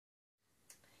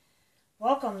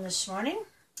Welcome this morning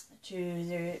to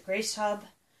the Grace Hub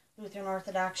Lutheran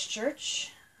Orthodox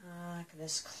Church.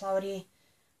 This cloudy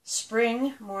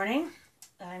spring morning.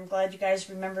 I'm glad you guys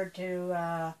remembered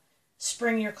to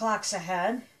spring your clocks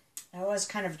ahead. It was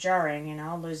kind of jarring,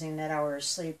 losing that hour of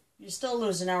sleep. You still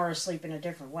lose an hour of sleep in a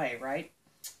different way, right?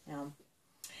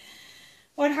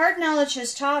 What heart knowledge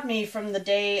has taught me from the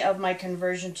day of my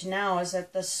conversion to now is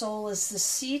that the soul is the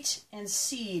seat and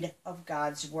seed of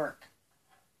God's work.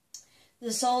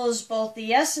 The soul is both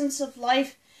the essence of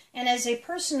life and, as a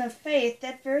person of faith,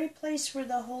 that very place where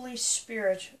the Holy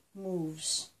Spirit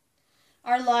moves.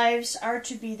 Our lives are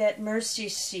to be that mercy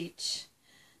seat,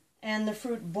 and the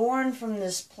fruit born from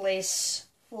this place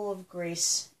full of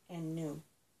grace and new.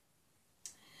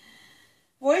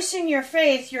 Voicing your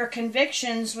faith, your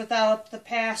convictions without the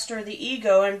past or the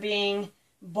ego and being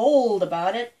bold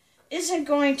about it isn't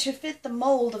going to fit the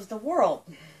mold of the world.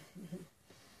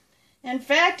 In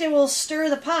fact, it will stir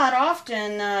the pot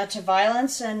often to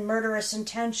violence and murderous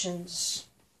intentions.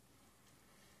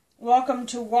 Welcome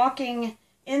to walking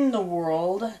in the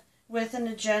world with an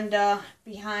agenda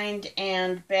behind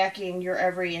and backing your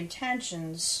every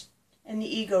intentions and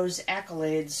the ego's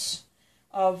accolades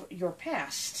of your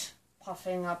past,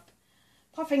 puffing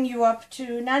you up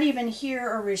to not even hear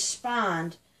or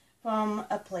respond from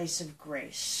a place of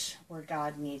grace where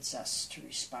God needs us to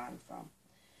respond from.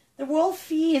 The world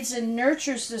feeds and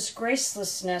nurtures this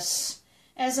gracelessness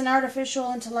as an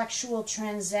artificial intellectual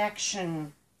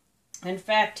transaction. In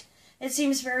fact, it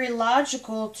seems very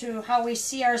logical to how we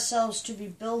see ourselves to be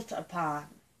built upon.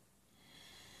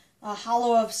 A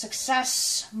hollow of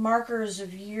success, markers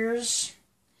of years,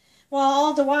 while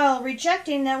all the while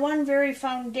rejecting that one very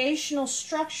foundational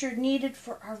structure needed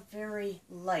for our very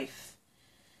life.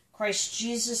 Christ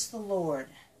Jesus the Lord.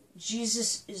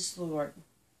 Jesus is Lord.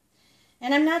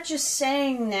 And I'm not just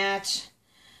saying that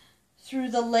through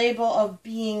the label of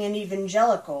being an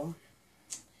evangelical.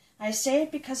 I say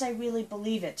it because I really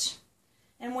believe it.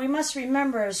 And we must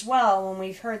remember as well, when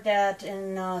we've heard that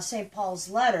in St.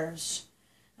 Paul's letters,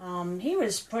 he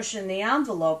was pushing the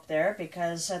envelope there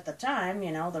because at the time,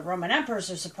 the Roman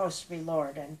emperors are supposed to be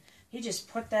Lord. And he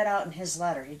just put that out in his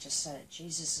letter. He just said it,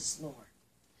 Jesus is Lord.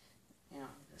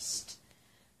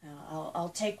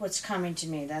 I'll take what's coming to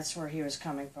me. That's where he was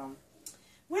coming from.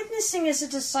 Witnessing as a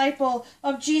disciple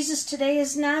of Jesus today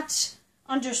is not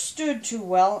understood too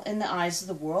well in the eyes of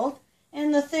the world,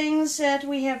 and the things that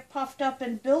we have puffed up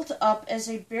and built up as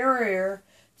a barrier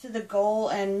to the goal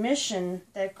and mission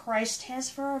that Christ has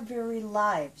for our very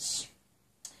lives.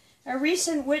 A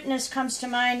recent witness comes to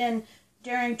mind in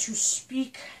daring to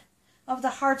speak of the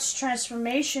heart's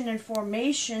transformation and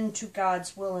formation to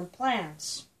God's will and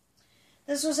plans.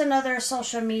 This was another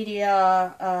social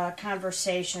media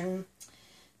conversation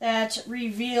that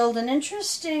revealed an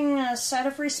interesting set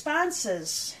of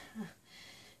responses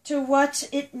to what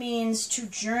it means to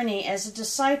journey as a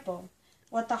disciple,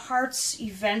 what the heart's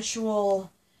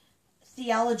eventual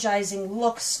theologizing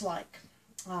looks like.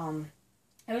 It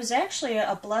was actually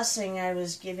a blessing I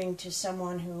was giving to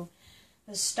someone who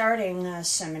was starting a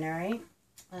seminary.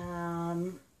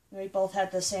 We both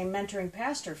had the same mentoring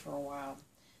pastor for a while,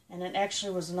 and it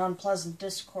actually was an unpleasant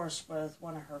discourse with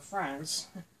one of her friends.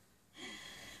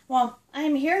 Well, why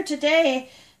I'm here today,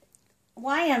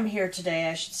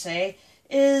 I should say,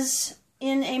 is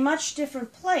in a much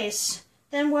different place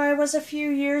than where I was a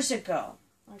few years ago.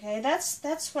 Okay,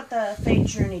 that's what the faith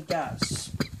journey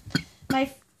does.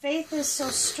 My faith is so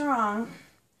strong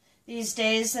these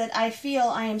days that I feel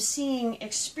I am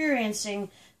experiencing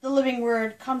the living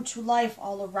word come to life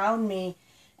all around me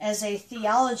as a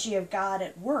theology of God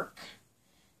at work,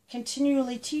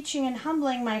 continually teaching and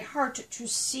humbling my heart to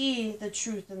see the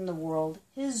truth in the world,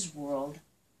 His world,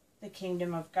 the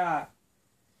kingdom of God.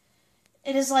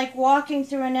 It is like walking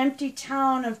through an empty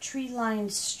town of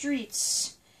tree-lined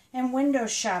streets and window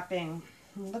shopping,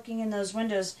 looking in those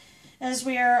windows as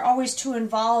we are always too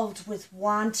involved with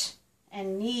want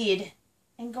and need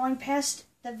and going past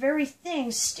the very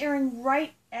things staring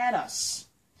right at us,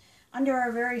 under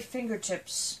our very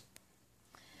fingertips.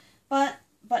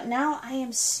 But now I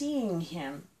am seeing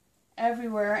Him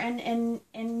everywhere and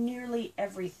in nearly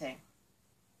everything.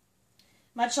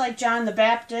 Much like John the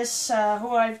Baptist, who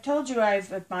I've told you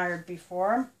I've admired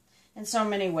before in so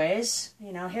many ways.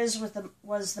 His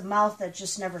was the mouth that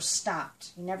just never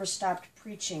stopped. He never stopped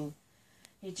preaching.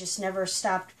 He just never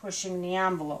stopped pushing the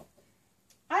envelope.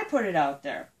 I put it out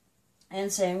there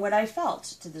and saying what I felt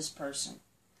to this person.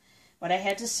 What I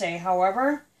had to say,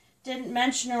 however, didn't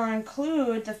mention or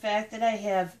include the fact that I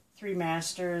have 3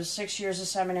 masters, 6 years of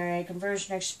seminary,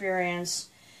 conversion experience,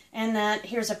 and that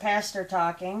here's a pastor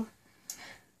talking.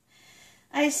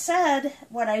 I said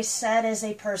what I said as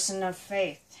a person of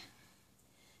faith.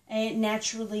 A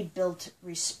naturally built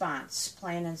response,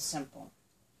 plain and simple.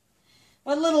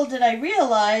 But little did I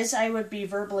realize I would be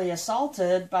verbally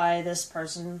assaulted by this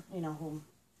person, who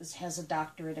has a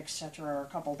doctorate, etc., or a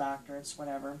couple doctorates,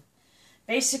 whatever.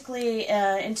 Basically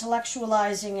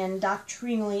intellectualizing and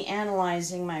doctrinally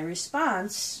analyzing my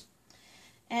response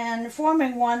and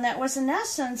forming one that was in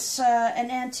essence an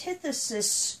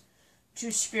antithesis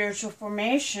to spiritual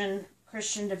formation,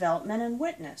 Christian development, and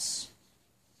witness.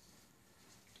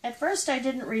 At first I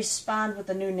didn't respond with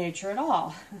a new nature at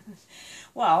all.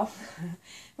 Well,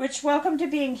 welcome to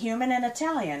being human and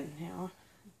Italian,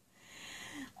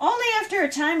 Only after a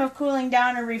time of cooling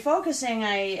down and refocusing,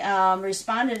 I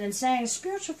responded in saying,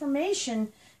 spiritual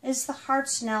formation is the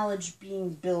heart's knowledge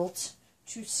being built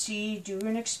to see, do,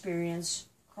 and experience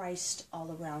Christ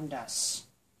all around us.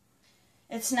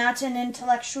 It's not an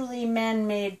intellectually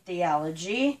man-made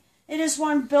theology. It is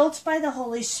one built by the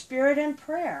Holy Spirit in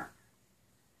prayer.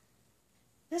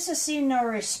 This has seen no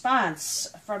response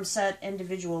from said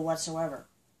individual whatsoever.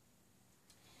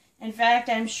 In fact,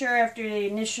 I'm sure after the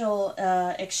initial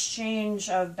exchange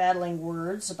of battling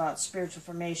words about spiritual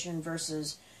formation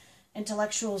versus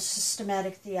intellectual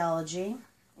systematic theology,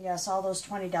 yes, all those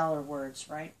 $20 words,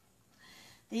 right?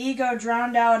 The ego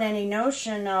drowned out any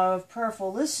notion of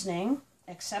prayerful listening,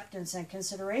 acceptance, and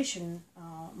consideration,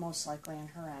 most likely on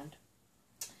her end.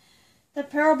 The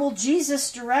parable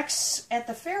Jesus directs at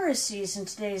the Pharisees in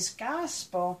today's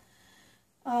gospel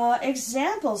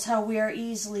examples how we are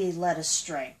easily led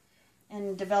astray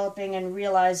in developing and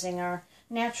realizing our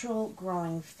natural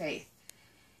growing faith.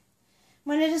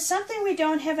 When it is something we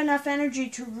don't have enough energy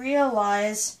to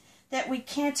realize that we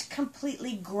can't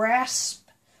completely grasp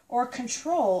or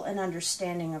control an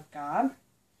understanding of God,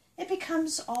 it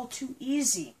becomes all too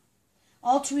easy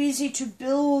to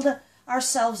build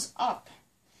ourselves up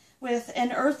with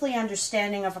an earthly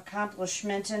understanding of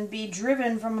accomplishment and be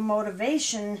driven from a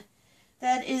motivation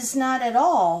that is not at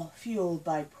all fueled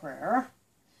by prayer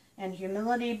and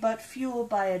humility, but fueled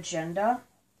by agenda,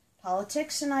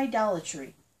 politics, and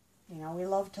idolatry. We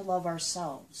love to love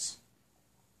ourselves.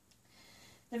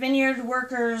 The Vineyard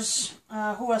workers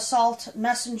who assault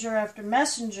messenger after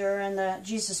messenger in the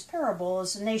Jesus parable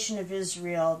is the nation of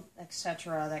Israel,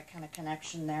 etc., that kind of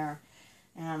connection there.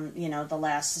 The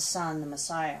last, the Son, the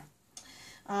Messiah.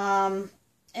 Are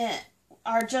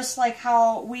just like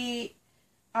how we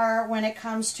are when it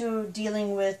comes to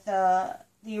dealing with the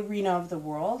arena of the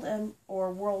world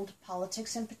or world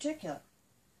politics in particular.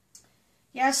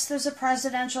 Yes, there's a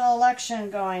presidential election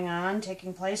going on,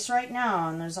 taking place right now,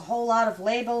 and there's a whole lot of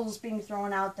labels being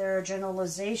thrown out there,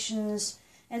 generalizations,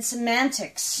 and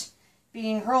semantics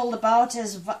being hurled about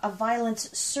as a violent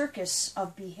circus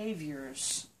of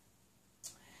behaviors.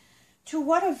 To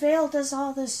what avail does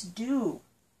all this do?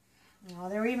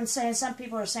 They're even saying, some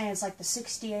people are saying it's like the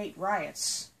 68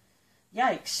 riots.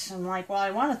 Yikes. I'm like, well,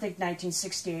 I want to think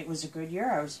 1968 was a good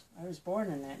year. I was born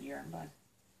in that year,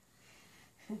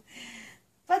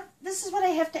 But this is what I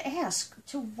have to ask.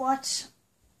 To what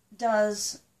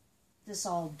does this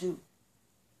all do?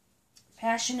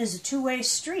 Passion is a two-way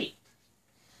street.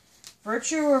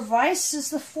 Virtue or vice is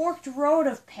the forked road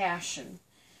of passion.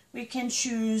 We can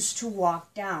choose to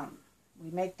walk down.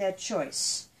 We make that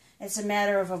choice. It's a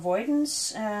matter of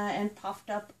avoidance and puffed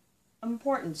up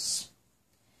importance.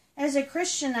 As a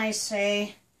Christian, I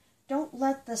say, don't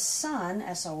let the sun,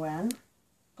 S-O-N,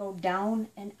 go down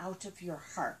and out of your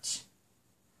heart.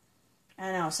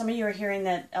 I know, some of you are hearing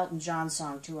that Elton John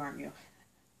song too, aren't you?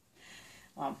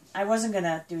 Well, I wasn't going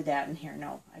to do that in here,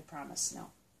 no, I promise,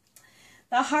 no.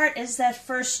 The heart is that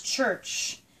first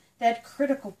church, that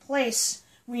critical place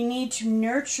we need to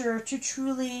nurture to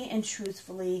truly and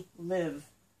truthfully live.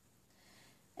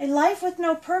 A life with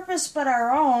no purpose but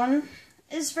our own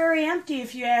is very empty,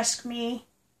 if you ask me.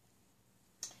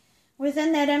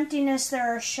 Within that emptiness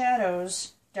there are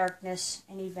shadows, darkness,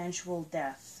 and eventual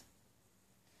death.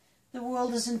 The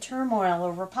world is in turmoil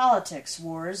over politics,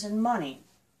 wars, and money.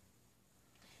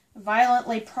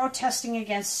 Violently protesting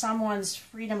against someone's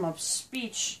freedom of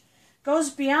speech goes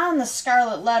beyond the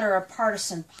scarlet letter of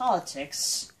partisan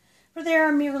politics, for they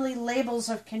are merely labels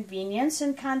of convenience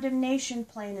and condemnation,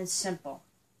 plain and simple.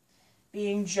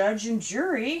 Being judge and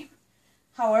jury,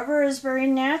 however, is very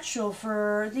natural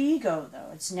for the ego, though.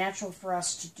 It's natural for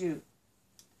us to do.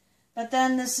 But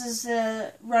then this is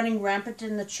running rampant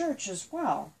in the church as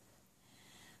well.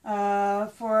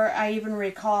 For I even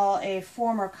recall a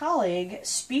former colleague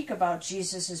speak about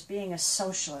Jesus as being a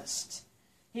socialist.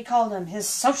 He called him his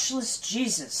socialist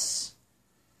Jesus.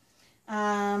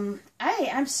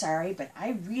 I'm sorry, but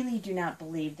I really do not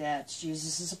believe that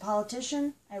Jesus is a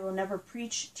politician. I will never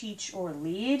preach, teach, or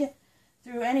lead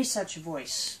through any such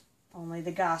voice, only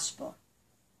the gospel.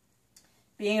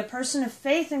 Being a person of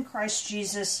faith in Christ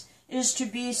Jesus is to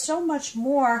be so much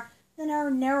more than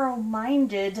our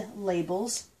narrow-minded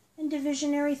labels and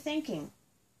divisionary thinking.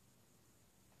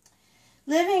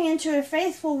 Living into a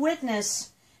faithful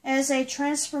witness as a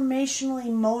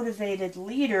transformationally motivated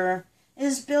leader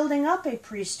is building up a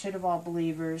priesthood of all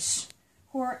believers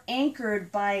who are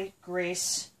anchored by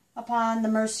grace upon the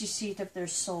mercy seat of their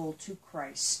soul to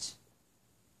Christ.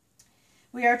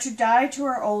 We are to die to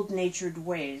our old natured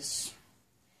ways.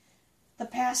 The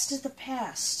past is the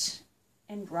past,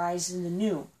 and rise in the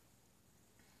new.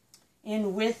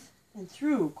 In, with, and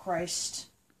through Christ,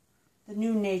 the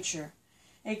new nature,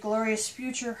 a glorious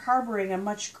future harboring a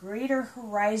much greater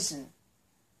horizon,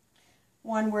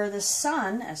 one where the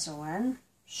sun, S-O-N,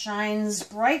 shines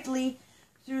brightly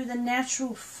through the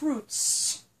natural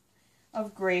fruits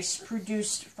of grace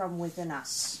produced from within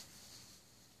us.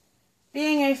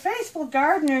 Being a faithful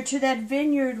gardener to that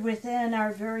vineyard within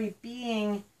our very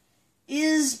being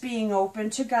is being open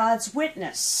to God's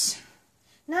witness,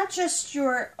 not just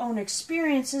your own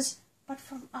experiences, but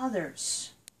from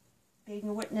others. Being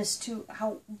a witness to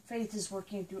how faith is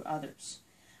working through others.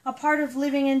 A part of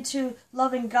living into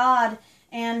loving God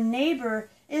and neighbor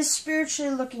is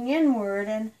spiritually looking inward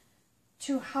and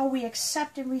to how we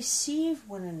accept and receive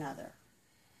one another.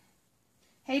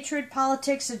 Hatred,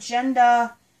 politics,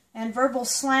 agenda, and verbal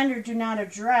slander do not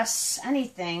address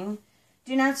anything,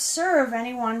 do not serve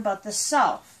anyone but the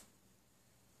self.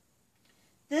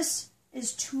 This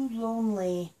is too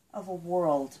lonely of a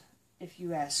world, if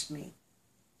you ask me.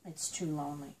 It's too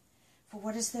lonely. For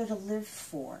what is there to live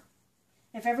for?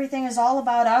 If everything is all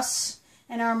about us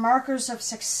and our markers of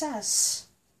success,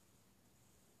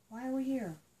 why are we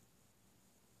here?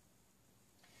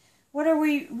 What are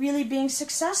we really being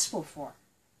successful for?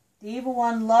 The evil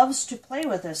one loves to play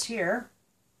with us here.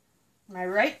 Am I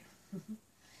right?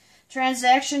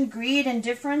 Transaction, greed, and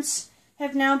indifference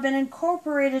have now been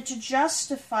incorporated to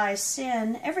justify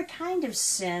sin, every kind of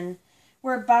sin,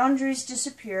 where boundaries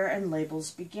disappear and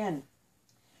labels begin.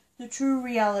 The true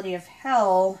reality of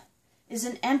hell is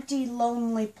an empty,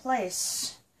 lonely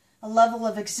place, a level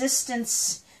of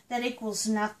existence that equals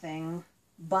nothing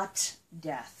but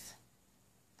death.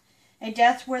 A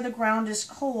death where the ground is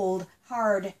cold,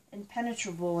 hard,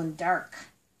 impenetrable, and dark.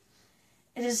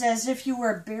 It is as if you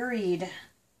were buried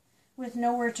with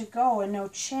nowhere to go and no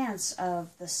chance of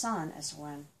the sun as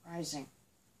when rising.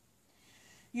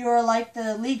 You are like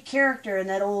the lead character in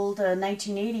that old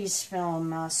 1980s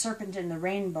film, Serpent in the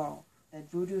Rainbow, that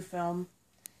voodoo film.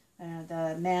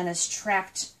 The man is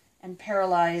trapped and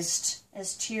paralyzed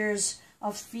as tears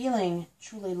of feeling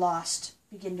truly lost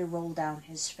begin to roll down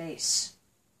his face.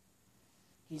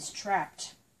 He's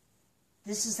trapped.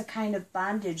 This is the kind of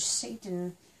bondage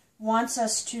Satan wants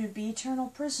us to be eternal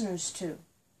prisoners to.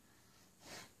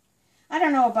 I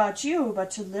don't know about you,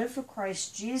 but to live for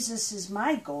Christ Jesus is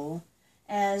my goal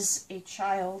as a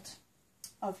child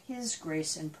of His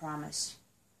grace and promise.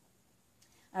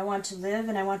 I want to live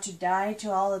and I want to die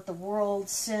to all that the world,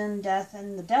 sin, death,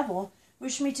 and the devil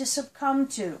wish me to succumb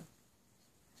to.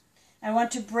 I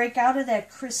want to break out of that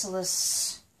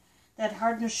chrysalis, that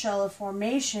hardened shell of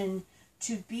formation,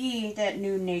 to be that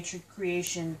new natured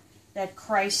creation that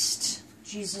Christ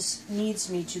Jesus needs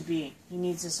me to be. He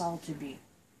needs us all to be.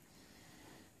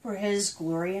 For His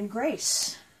glory and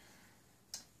grace.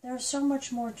 There is so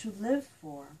much more to live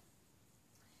for,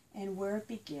 and where it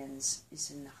begins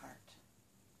is in the heart.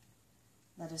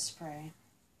 Let us pray.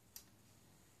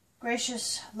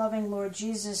 Gracious, loving Lord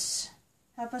Jesus,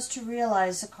 help us to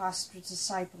realize the cost of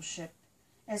discipleship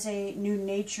as a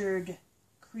new-natured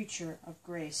creature of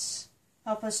grace.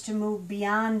 Help us to move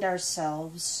beyond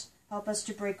ourselves. Help us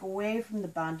to break away from the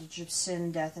bondage of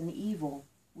sin, death, and evil.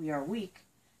 We are weak,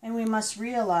 and we must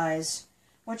realize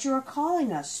what you are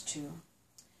calling us to.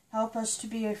 Help us to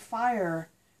be a fire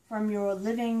from your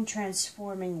living,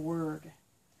 transforming word.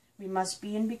 We must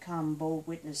be and become bold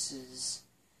witnesses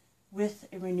with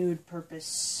a renewed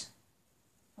purpose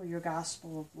for your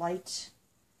gospel of light,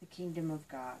 the kingdom of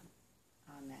God.